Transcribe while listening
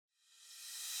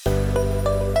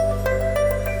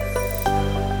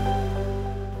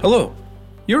Hello,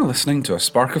 you're listening to A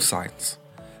Spark of Science.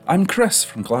 I'm Chris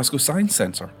from Glasgow Science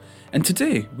Centre, and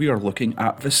today we are looking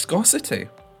at viscosity.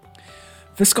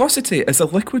 Viscosity is a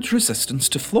liquid's resistance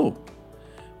to flow.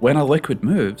 When a liquid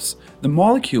moves, the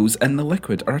molecules in the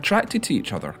liquid are attracted to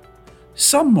each other,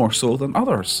 some more so than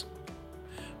others.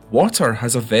 Water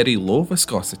has a very low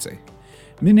viscosity,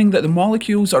 meaning that the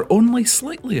molecules are only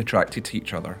slightly attracted to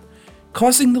each other,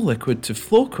 causing the liquid to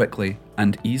flow quickly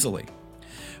and easily.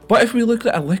 But if we look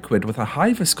at a liquid with a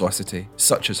high viscosity,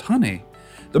 such as honey,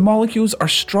 the molecules are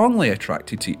strongly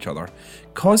attracted to each other,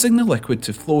 causing the liquid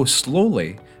to flow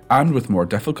slowly and with more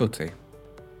difficulty.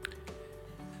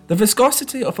 The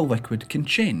viscosity of a liquid can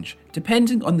change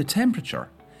depending on the temperature,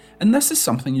 and this is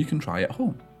something you can try at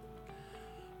home.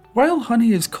 While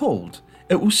honey is cold,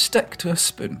 it will stick to a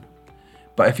spoon,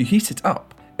 but if you heat it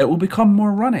up, it will become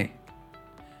more runny.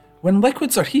 When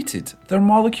liquids are heated, their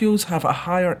molecules have a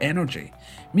higher energy,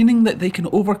 meaning that they can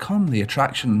overcome the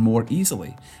attraction more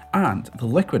easily, and the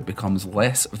liquid becomes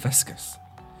less viscous.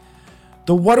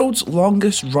 The world's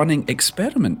longest running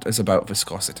experiment is about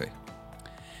viscosity.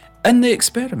 In the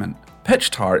experiment, pitch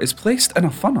tar is placed in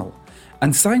a funnel,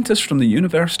 and scientists from the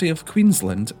University of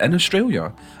Queensland in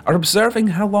Australia are observing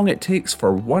how long it takes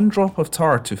for one drop of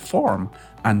tar to form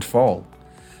and fall.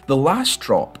 The last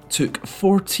drop took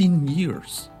 14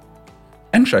 years.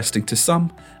 Interesting to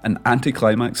some, and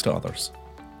anticlimax to others.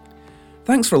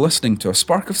 Thanks for listening to A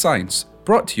Spark of Science,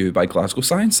 brought to you by Glasgow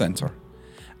Science Centre.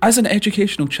 As an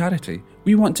educational charity,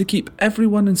 we want to keep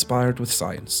everyone inspired with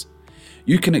science.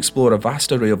 You can explore a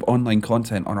vast array of online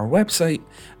content on our website,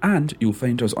 and you'll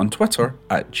find us on Twitter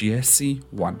at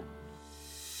GSC1.